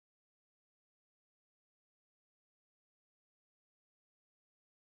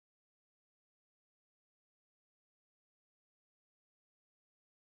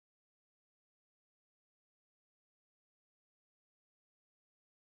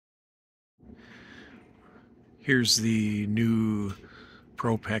Here's the new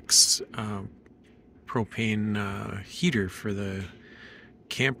Propex propane heater for the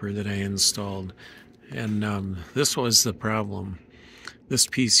camper that I installed. And this was the problem. This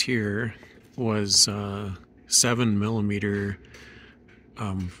piece here was 7 millimeter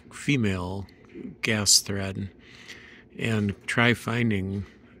female gas thread. And try finding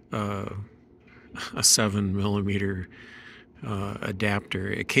a 7 millimeter adapter.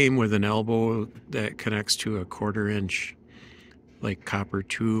 It came with an elbow that connects to a 1/4 inch like copper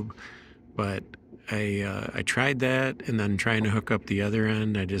tube, but I tried that, and then trying to hook up the other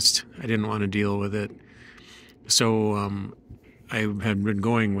end, I didn't want to deal with it. So I had been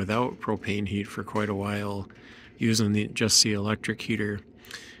going without propane heat for quite a while, using just the electric heater.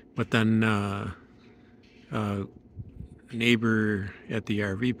 But then a neighbor at the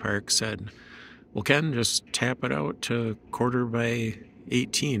RV park said, "Well, Ken, just tap it out to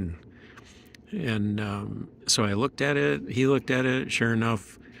 1/4x18." And so I looked at it, he looked at it, sure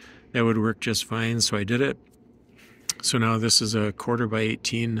enough, that would work just fine, so I did it. So now this is a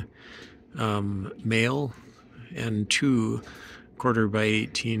 1/4x18 male and 2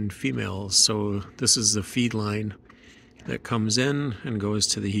 1/4x18 females. So this is the feed line that comes in and goes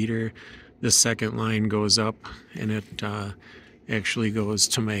to the heater. This second line goes up, and it actually goes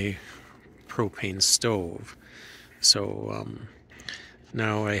to my propane stove. So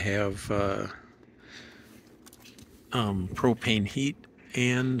now I have propane heat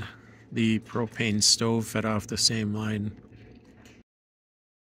and the propane stove fed off the same line.